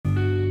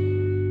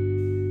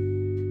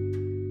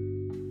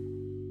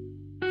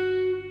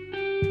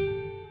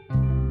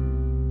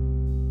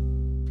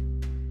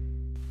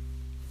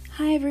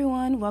Hi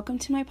everyone, welcome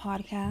to my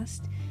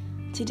podcast.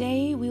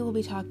 Today we will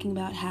be talking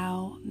about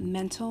how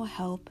mental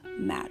health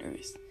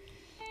matters.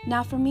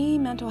 Now for me,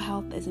 mental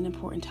health is an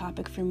important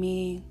topic for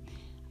me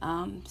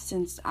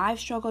since I've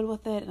struggled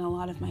with it and a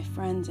lot of my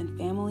friends and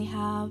family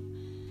have.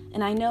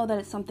 And I know that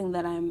it's something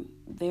that I'm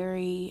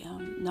very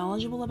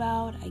knowledgeable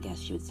about, I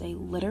guess you would say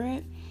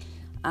literate,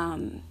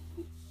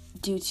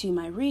 due to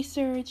my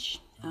research,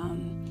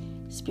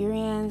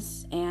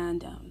 experience,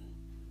 and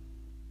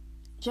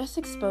just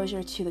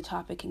exposure to the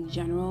topic in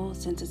general,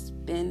 since it's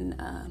been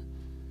a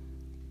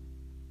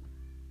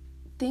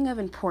thing of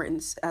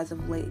importance as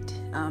of late.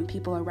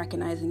 People are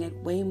recognizing it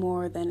way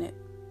more than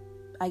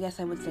I guess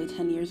I would say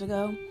 10 years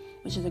ago,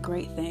 which is a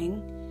great thing.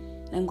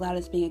 And I'm glad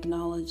it's being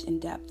acknowledged in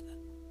depth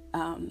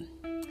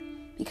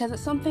because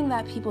it's something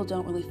that people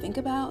don't really think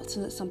about,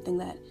 so it's something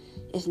that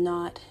is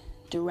not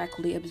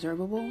directly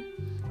observable,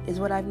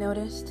 is what I've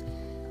noticed.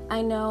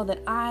 I know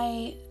that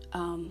I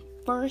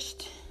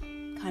first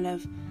kind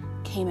of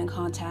came in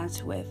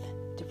contact with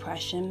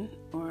depression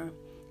or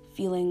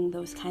feeling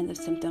those kinds of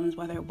symptoms,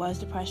 whether it was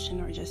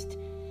depression or just,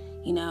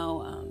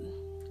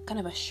 kind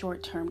of a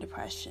short-term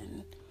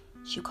depression,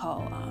 which you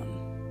call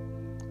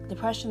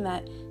depression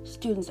that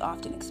students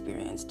often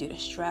experience due to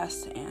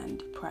stress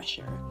and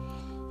pressure.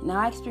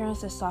 Now, I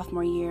experienced this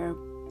sophomore year.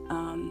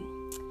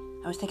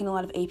 I was taking a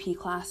lot of AP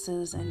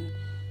classes, and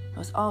I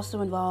was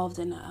also involved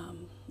in a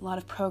lot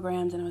of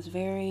programs, and I was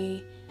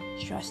very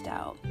stressed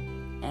out.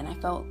 And I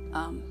felt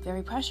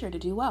very pressured to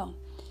do well.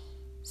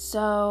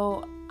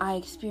 So I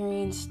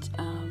experienced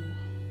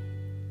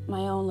my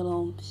own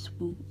little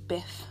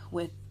biff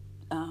with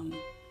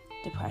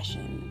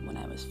depression when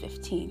I was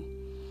 15.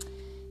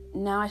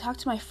 Now, I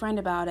talked to my friend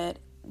about it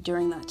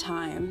during that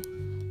time,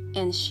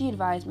 and she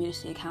advised me to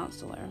see a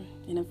counselor.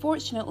 And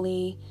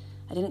unfortunately,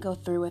 I didn't go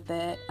through with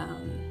it.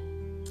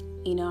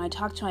 I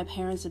talked to my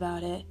parents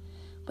about it,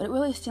 but it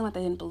really seemed like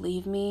they didn't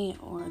believe me,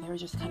 or they were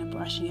just kind of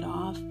brushing it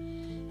off.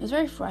 It was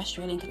very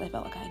frustrating because I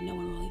felt like I had no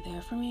one really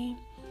there for me.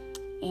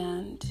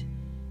 And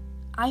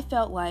I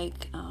felt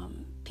like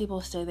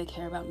people say they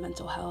care about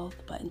mental health,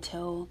 but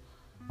until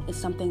it's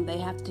something they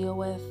have to deal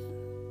with,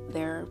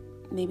 they're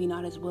maybe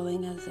not as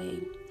willing as they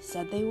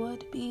said they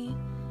would be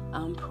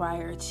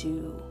prior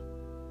to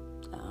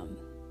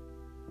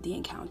the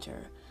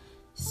encounter.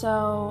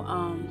 So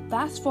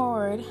fast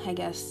forward, I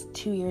guess,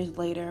 2 years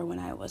later, when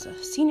I was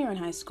a senior in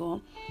high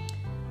school,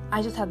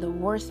 I just had the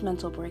worst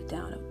mental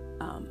breakdown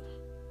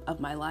of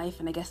my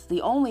life, and I guess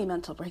the only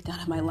mental breakdown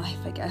of my life,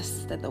 I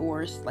guess, that the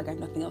worst, like I have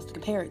nothing else to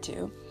compare it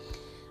to.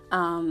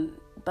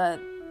 But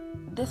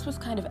this was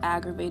kind of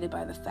aggravated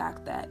by the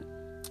fact that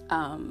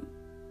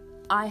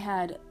I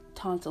had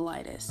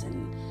tonsillitis,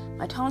 and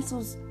my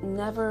tonsils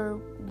never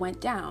went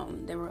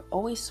down. They were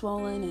always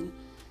swollen, and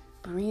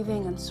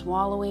breathing and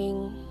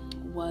swallowing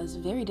was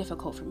very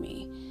difficult for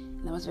me.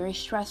 And that was very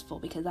stressful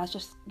because that's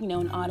just,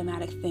 an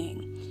automatic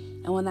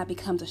thing. And when that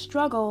becomes a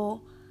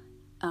struggle,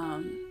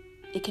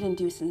 it can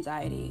induce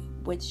anxiety,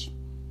 which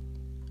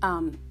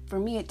for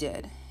me it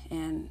did.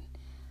 And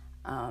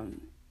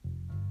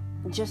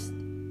just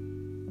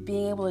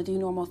being able to do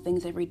normal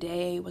things every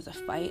day was a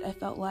fight, I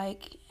felt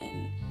like,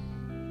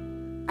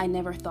 and I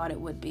never thought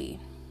it would be.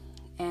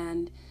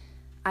 And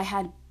I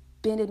had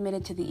been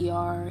admitted to the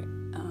ER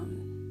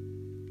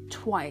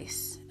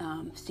twice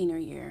senior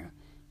year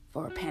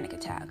for panic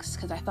attacks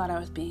because I thought I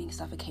was being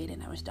suffocated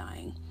and I was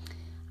dying.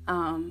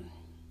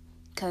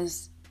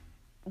 Because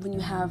when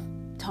you have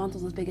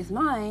tonsils as big as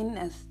mine,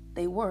 as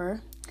they were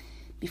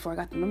before I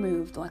got them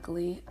removed,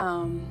 luckily,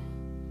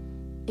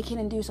 it can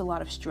induce a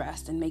lot of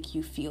stress and make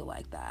you feel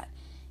like that.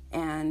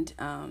 And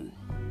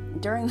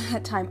during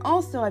that time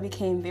also, I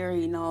became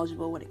very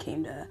knowledgeable when it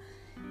came to,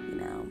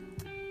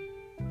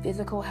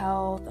 physical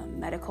health,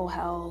 medical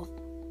health,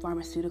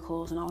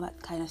 pharmaceuticals, and all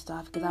that kind of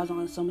stuff, because I was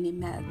on so many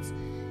meds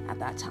at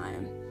that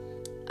time.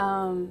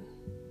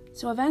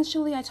 So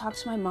eventually I talked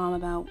to my mom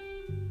about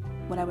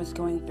what I was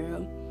going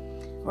through.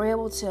 We were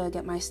able to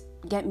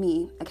get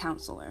me a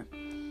counselor.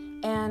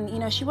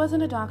 And, she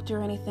wasn't a doctor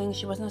or anything.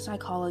 She wasn't a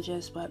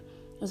psychologist, but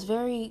it was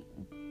very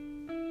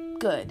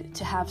good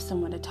to have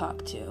someone to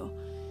talk to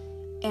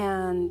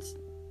and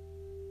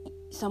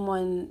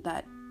someone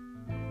that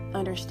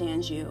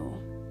understands you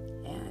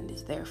and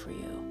is there for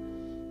you.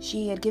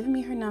 She had given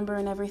me her number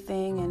and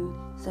everything and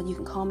said, you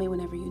can call me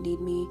whenever you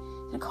need me.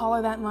 I didn't call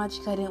her that much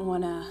because I didn't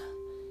want to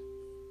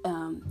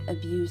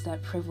abuse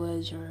that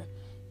privilege or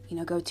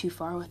go too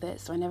far with it,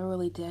 so I never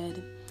really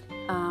did.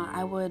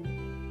 I would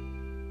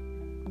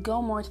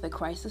go more to the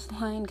crisis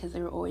line because they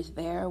were always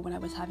there when I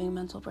was having a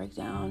mental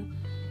breakdown,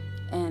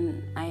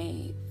 and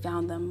I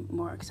found them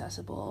more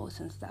accessible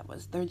since that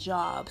was their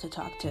job, to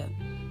talk to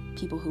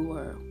people who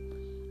were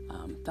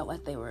felt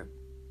like they were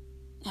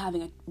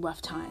having a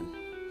rough time.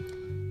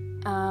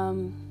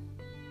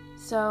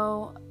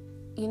 So,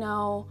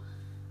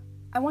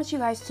 I want you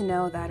guys to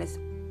know that it's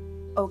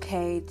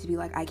okay to be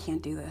like, I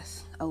can't do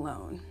this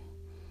alone.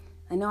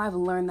 I know I've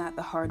learned that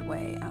the hard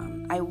way.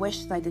 I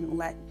wish that I didn't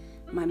let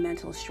my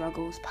mental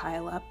struggles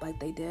pile up like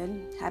they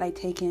did. Had I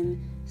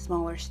taken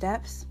smaller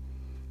steps,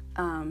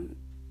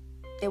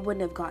 it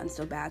wouldn't have gotten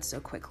so bad so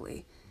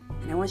quickly.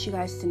 And I want you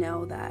guys to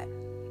know that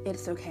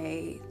it's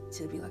okay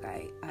to be like,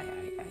 I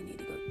need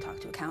to go talk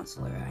to a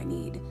counselor. I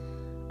need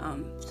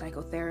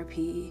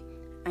psychotherapy.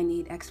 I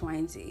need X, Y,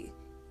 and Z.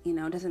 You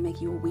know, it doesn't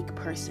make you a weak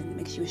person. It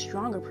makes you a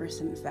stronger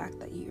person, in fact,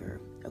 that you're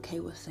okay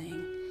with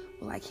saying,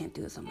 well, I can't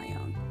do this on my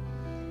own.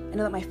 I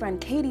know that my friend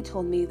Katie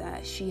told me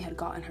that she had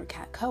gotten her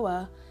cat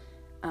Koa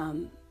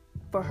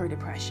for her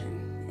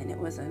depression, and it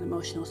was an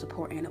emotional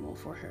support animal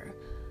for her.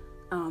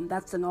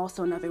 That's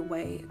also another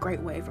great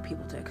way for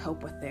people to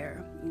cope with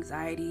their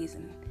anxieties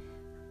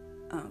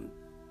and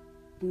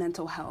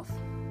mental health,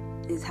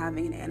 is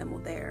having an animal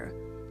there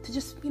to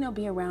just,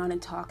 be around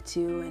and talk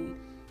to and,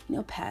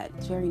 pet.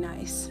 It's very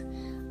nice.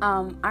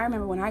 I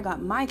remember when I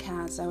got my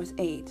cats, I was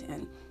 8,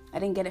 and I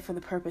didn't get it for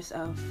the purpose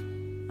of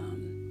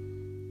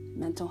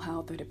mental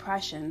health or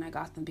depression. I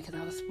got them because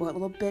I was a spoiled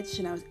little bitch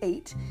and I was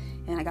 8,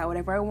 and I got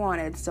whatever I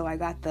wanted. So I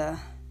got the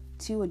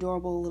 2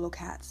 adorable little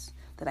cats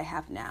that I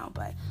have now.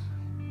 But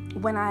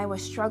when I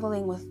was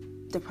struggling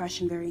with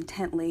depression very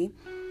intently,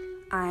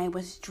 I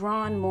was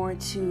drawn more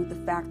to the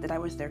fact that I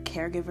was their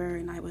caregiver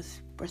and I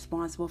was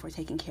responsible for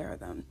taking care of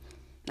them.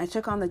 And I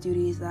took on the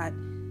duties that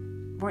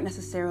weren't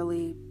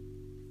necessarily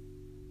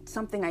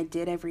something I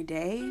did every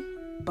day,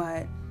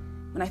 but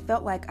when I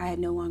felt like I had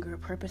no longer a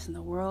purpose in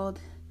the world,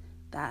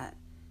 that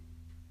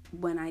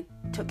when I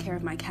took care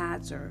of my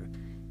cats or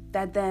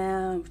fed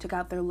them, took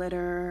out their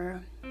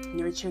litter,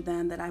 nurtured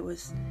them, that I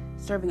was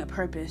serving a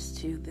purpose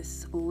to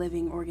this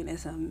living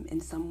organism in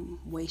some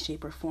way,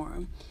 shape, or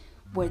form,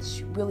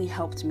 which really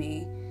helped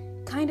me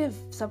kind of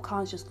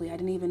subconsciously. I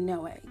didn't even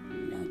know it.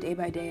 Day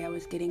by day, I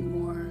was getting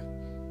more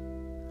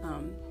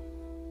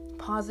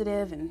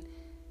positive and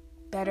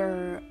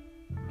better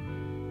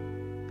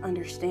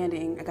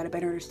understanding. I got a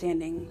better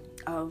understanding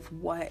of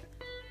what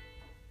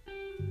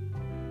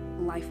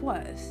life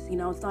was.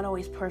 It's not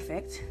always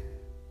perfect,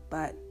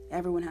 but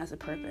everyone has a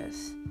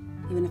purpose,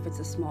 even if it's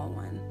a small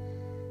one.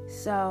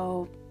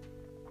 So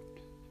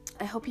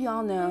I hope you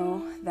all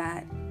know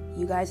that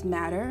you guys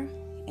matter,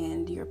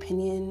 and your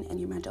opinion and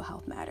your mental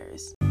health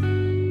matters.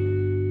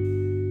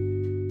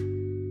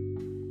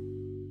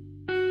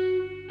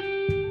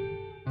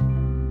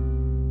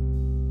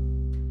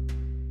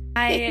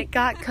 I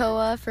got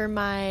Koa for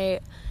my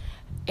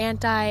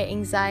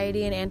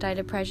anti-anxiety and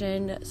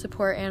anti-depression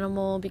support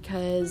animal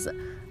because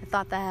I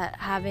thought that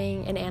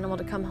having an animal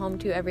to come home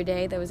to every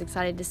day that was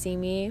excited to see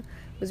me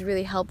was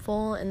really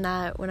helpful, and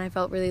that when I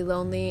felt really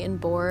lonely and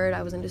bored,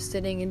 I wasn't just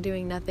sitting and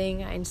doing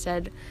nothing. I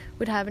instead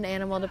would have an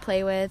animal to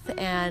play with,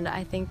 and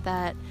I think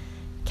that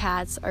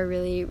cats are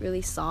really,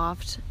 really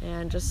soft,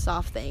 and just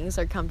soft things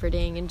are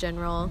comforting in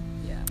general.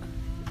 Yeah.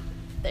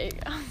 There you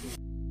go.